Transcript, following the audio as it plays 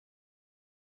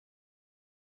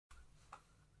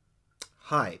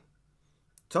Hi.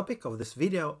 Topic of this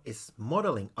video is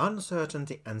modeling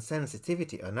uncertainty and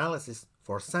sensitivity analysis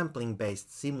for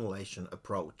sampling-based simulation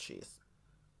approaches.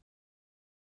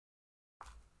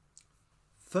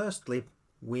 Firstly,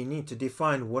 we need to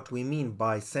define what we mean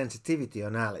by sensitivity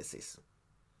analysis.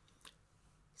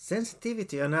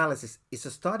 Sensitivity analysis is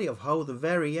a study of how the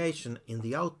variation in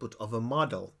the output of a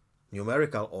model,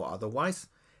 numerical or otherwise,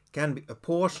 can be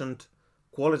apportioned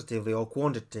qualitatively or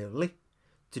quantitatively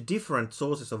to different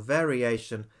sources of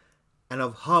variation and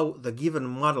of how the given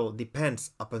model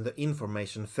depends upon the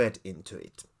information fed into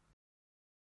it.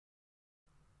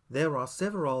 There are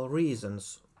several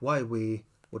reasons why we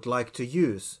would like to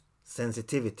use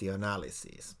sensitivity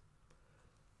analysis.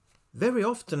 Very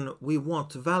often we want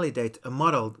to validate a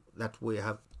model that we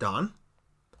have done.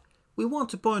 We want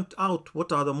to point out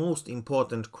what are the most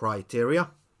important criteria,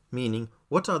 meaning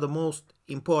what are the most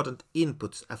important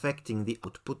inputs affecting the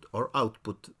output or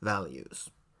output values.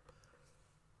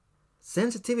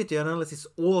 Sensitivity analysis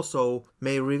also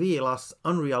may reveal us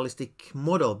unrealistic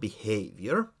model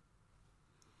behavior,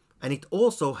 and it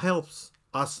also helps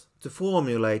us to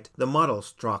formulate the model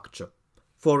structure.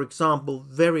 For example,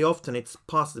 very often it's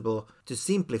possible to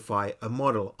simplify a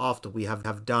model after we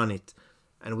have done it,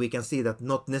 and we can see that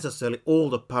not necessarily all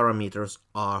the parameters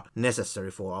are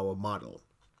necessary for our model.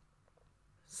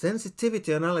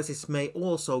 Sensitivity analysis may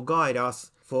also guide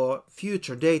us for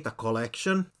future data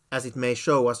collection, as it may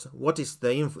show us what is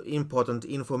the important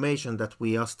information that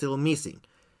we are still missing.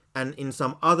 And in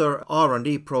some other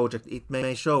R&D project, it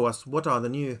may show us what are the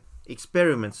new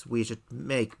experiments we should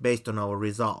make based on our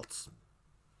results.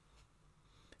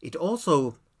 It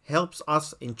also helps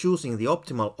us in choosing the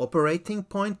optimal operating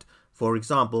point. For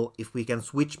example, if we can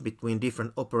switch between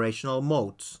different operational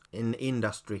modes in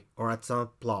industry or at some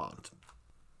plant.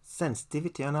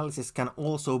 Sensitivity analysis can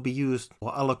also be used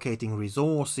for allocating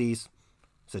resources,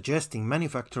 suggesting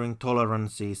manufacturing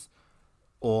tolerances,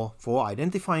 or for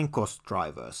identifying cost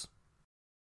drivers.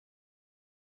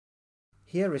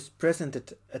 Here is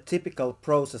presented a typical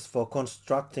process for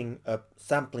constructing a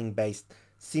sampling-based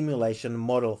simulation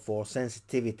model for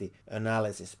sensitivity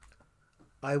analysis.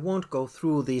 I won't go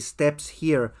through these steps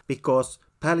here because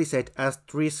Palisade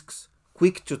Asterisks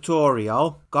quick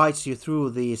tutorial guides you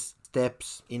through these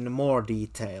steps in more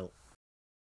detail.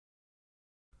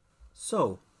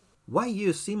 So, why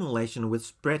use simulation with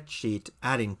spreadsheet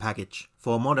add-in package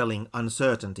for modeling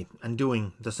uncertainty and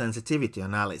doing the sensitivity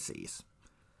analysis?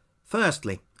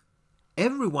 Firstly,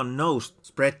 everyone knows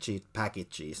spreadsheet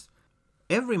packages.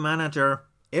 Every manager,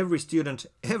 every student,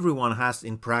 everyone has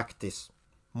in practice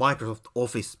Microsoft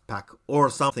Office pack or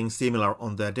something similar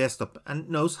on their desktop and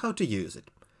knows how to use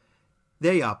it.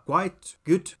 They are quite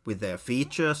good with their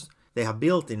features. They have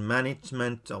built-in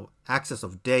management of access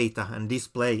of data and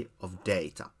display of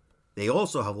data. They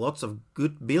also have lots of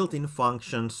good built-in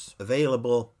functions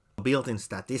available, built-in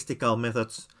statistical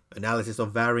methods, analysis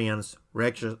of variance,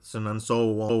 regression and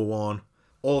so on,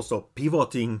 also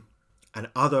pivoting and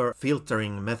other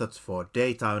filtering methods for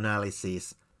data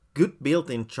analysis, good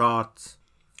built-in charts,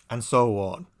 and so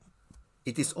on.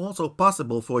 It is also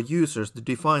possible for users to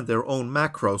define their own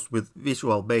macros with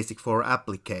Visual Basic for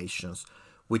applications,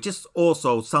 which is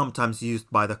also sometimes used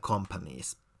by the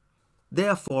companies.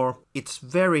 Therefore, it's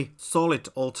very solid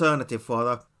alternative for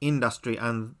the industry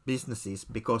and businesses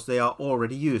because they are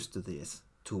already used to these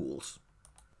tools.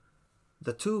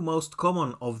 The two most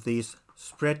common of these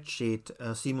spreadsheet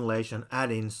simulation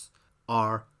add-ins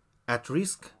are At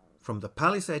Risk from the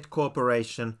Palisade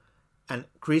Corporation and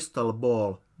Crystal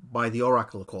Ball by the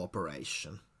Oracle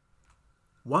Corporation.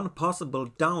 One possible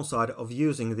downside of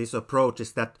using this approach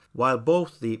is that while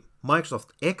both the Microsoft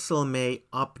Excel may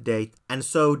update and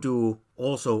so do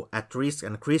also At Risk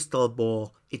and Crystal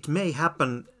Ball, it may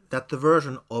happen that the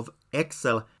version of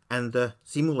Excel and the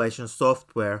simulation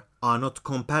software are not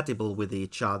compatible with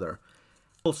each other.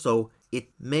 Also, it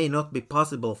may not be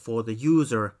possible for the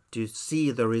user to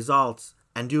see the results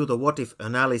and do the what-if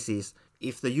analysis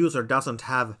if the user doesn't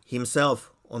have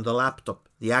himself on the laptop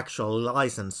the actual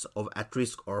license of At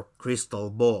Risk or Crystal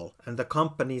Ball, and the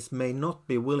companies may not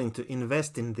be willing to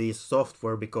invest in these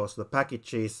software because the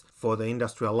packages for the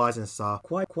industrial license are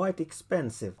quite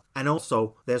expensive, and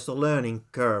also there's a learning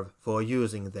curve for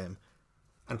using them.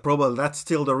 And probably that's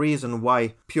still the reason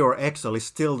why pure Excel is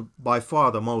still by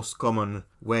far the most common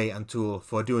way and tool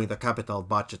for doing the capital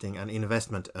budgeting and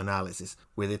investment analysis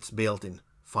with its built-in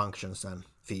functions and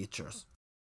features.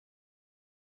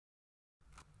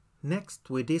 Next,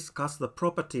 we discuss the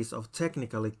properties of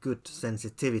technically good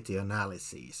sensitivity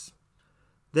analysis.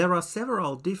 There are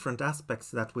several different aspects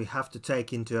that we have to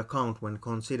take into account when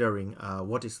considering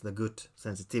what is the good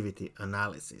sensitivity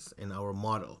analysis in our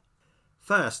model.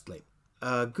 Firstly,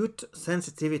 a good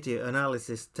sensitivity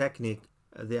analysis technique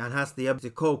has the ability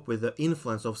to cope with the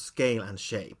influence of scale and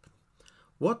shape.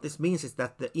 What this means is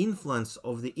that the influence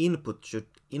of the input should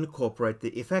incorporate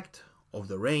the effect of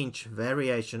the range,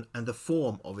 variation, and the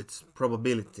form of its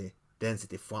probability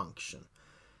density function.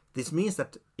 This means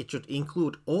that it should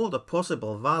include all the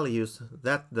possible values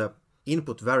that the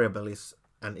input variable is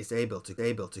able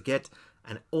to get,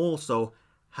 and also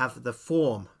have the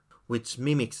form which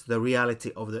mimics the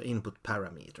reality of the input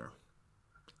parameter.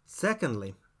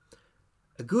 Secondly,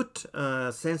 a good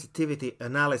sensitivity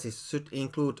analysis should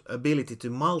include ability to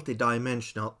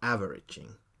multidimensional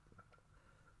averaging.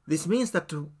 This means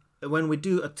that when we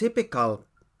do a typical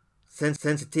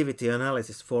sensitivity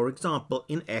analysis, for example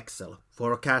in Excel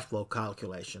for a cash flow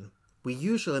calculation, we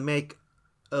usually make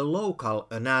a local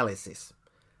analysis.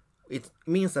 It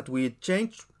means that we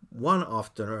change one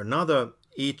after another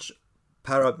each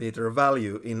parameter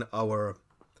value in our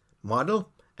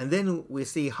model, and then we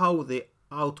see how the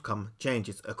outcome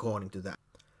changes according to that.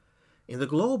 In the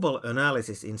global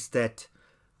analysis instead,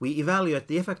 we evaluate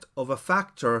the effect of a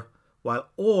factor while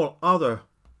all other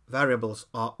variables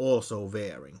are also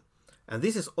varying. And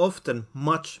this is often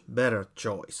much better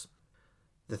choice.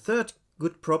 The third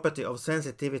good property of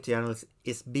sensitivity analysis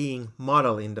is being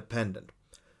model independent.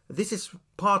 This is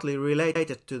partly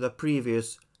related to the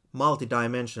previous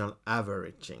multidimensional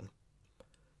averaging.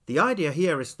 The idea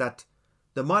here is that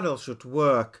the model should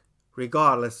work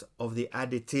regardless of the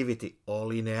additivity or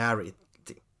linearity.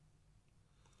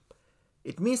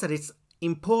 It means that it's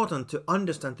important to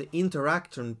understand the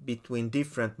interaction between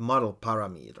different model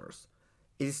parameters.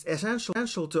 It is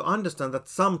essential to understand that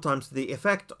sometimes the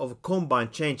effect of a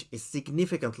combined change is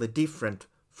significantly different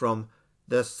from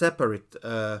the separate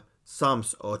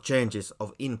sums or changes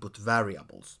of input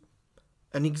variables.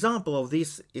 An example of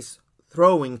this is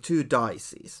throwing two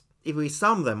dice. If we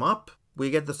sum them up, we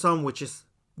get the sum which is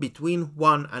between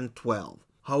 1 and 12.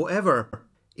 However,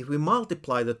 if we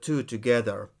multiply the two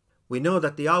together, we know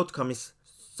that the outcome is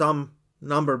some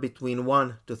number between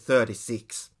 1 to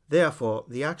 36. Therefore,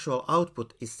 the actual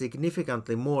output is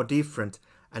significantly more different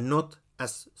and not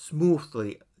as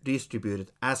smoothly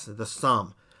distributed as the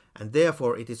sum, and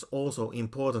therefore it is also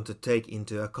important to take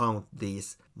into account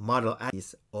these model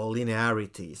addities or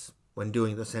linearities when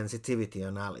doing the sensitivity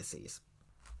analysis.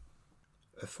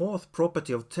 A fourth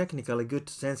property of technically good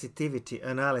sensitivity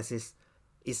analysis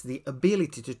is the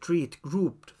ability to treat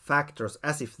grouped factors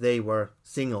as if they were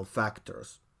single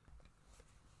factors.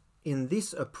 In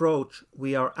this approach,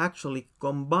 we are actually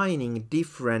combining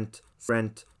different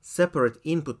separate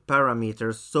input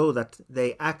parameters so that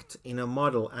they act in a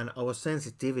model and our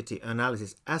sensitivity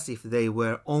analysis as if they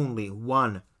were only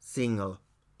one single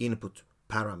input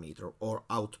parameter or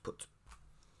output.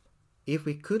 If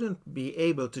we couldn't be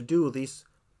able to do this,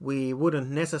 we wouldn't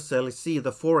necessarily see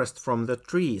the forest from the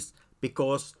trees,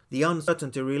 because the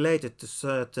uncertainty related to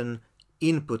certain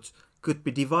inputs could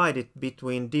be divided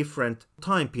between different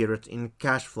time periods in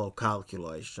cash flow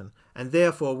calculation, and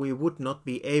therefore we would not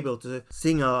be able to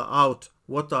single out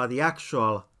what are the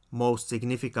actual most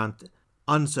significant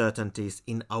uncertainties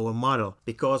in our model,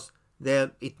 because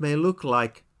it may look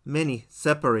like many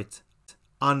separate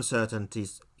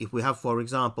uncertainties if we have, for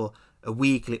example, a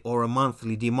weekly or a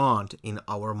monthly demand in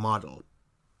our model.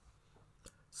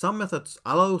 Some methods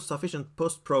allow sufficient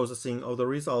post-processing of the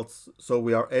results so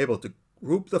we are able to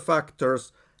group the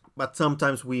factors, but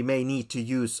sometimes we may need to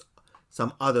use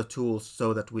some other tools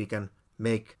so that we can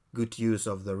make good use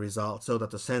of the results, so that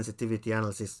the sensitivity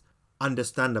analysis is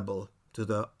understandable to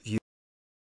the viewer.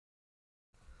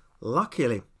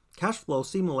 Luckily, cash flow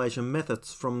simulation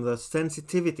methods from the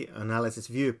sensitivity analysis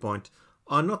viewpoint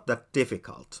are not that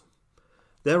difficult.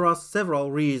 There are several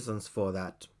reasons for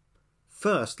that.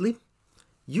 Firstly,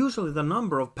 usually the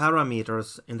number of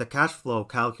parameters in the cash flow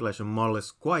calculation model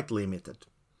is quite limited.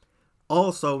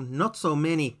 Also, not so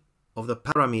many of the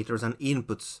parameters and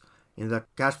inputs in the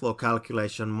cash flow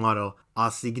calculation model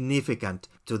are significant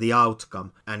to the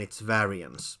outcome and its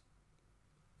variance.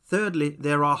 Thirdly,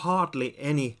 there are hardly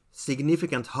any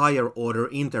significant higher order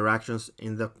interactions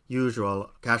in the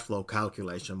usual cash flow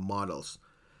calculation models.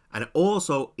 And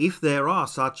also, if there are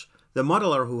such, the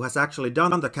modeler who has actually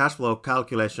done the cash flow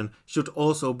calculation should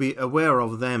also be aware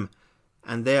of them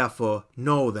and therefore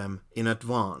know them in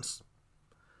advance.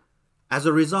 As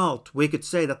a result, we could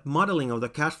say that modeling of the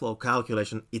cash flow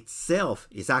calculation itself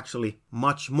is actually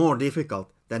much more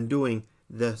difficult than doing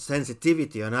the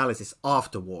sensitivity analysis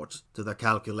afterwards to the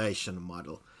calculation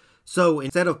model. So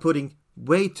instead of putting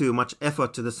way too much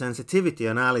effort to the sensitivity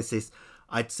analysis,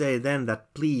 I'd say then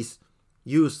that please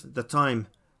use the time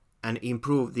and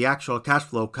improve the actual cash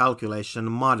flow calculation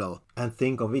model and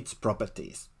think of its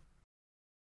properties.